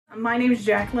My name is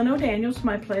Jacque O'Daniels.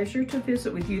 My pleasure to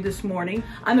visit with you this morning.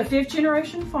 I'm a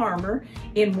fifth-generation farmer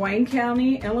in Wayne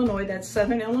County, Illinois. That's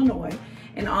Southern Illinois.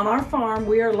 And on our farm,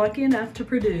 we are lucky enough to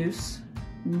produce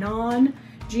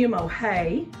non-GMO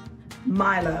hay,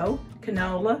 milo,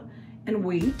 canola, and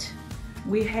wheat.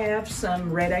 We have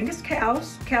some red Angus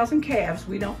cows and calves.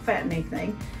 We don't fatten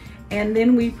anything. And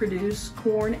then we produce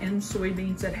corn and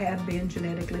soybeans that have been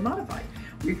genetically modified.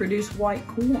 We produce white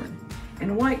corn.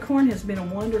 And white corn has been a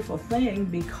wonderful thing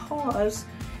because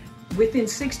within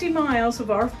 60 miles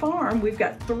of our farm, we've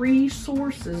got 3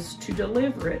 sources to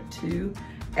deliver it to: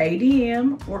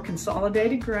 ADM or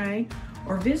Consolidated Grain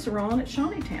or Viseron at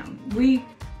Shawneetown. We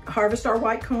harvest our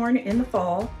white corn in the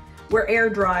fall. We're air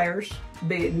dryers,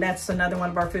 and that's another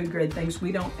one of our food grade things.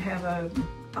 We don't have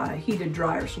a heated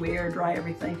dryer, so we air dry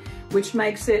everything, which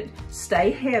makes it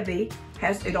stay heavy.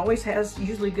 It always has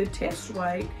usually good test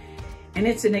weight, and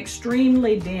it's an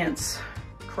extremely dense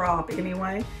crop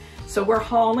anyway. So we're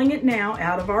hauling it now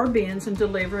out of our bins and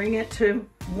delivering it to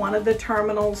one of the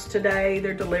terminals today.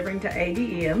 They're delivering to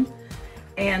ADM,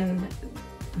 and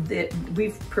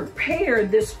we've prepared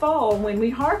this fall. When we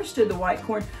harvested the white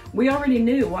corn, we already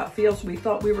knew what fields we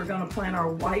thought we were going to plant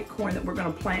our white corn that we're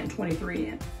going to plant in 23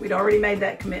 in. We'd already made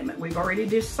that commitment. We've already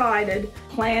decided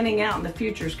planning out in the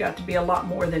future's got to be a lot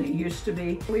more than it used to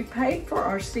be. We paid for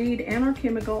our seed and our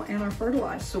chemical and our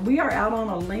fertilizer. So we are out on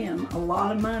a limb, a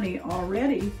lot of money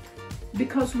already,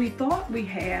 because we thought we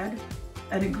had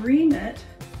an agreement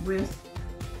with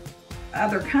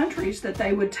other countries that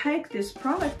they would take this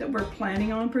product that we're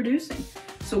planning on producing.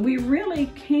 So we really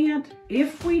can't,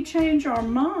 if we change our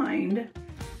mind,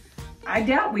 I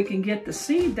doubt we can get the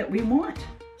seed that we want.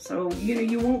 So,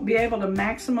 you won't be able to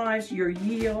maximize your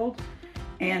yield,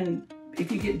 and if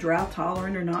you get drought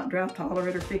tolerant or not drought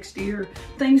tolerant or fixed ear,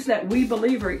 things that we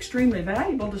believe are extremely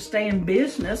valuable to stay in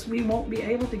business, we won't be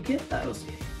able to get those.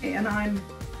 And I'm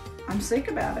sick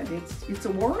about it. It's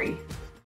a worry.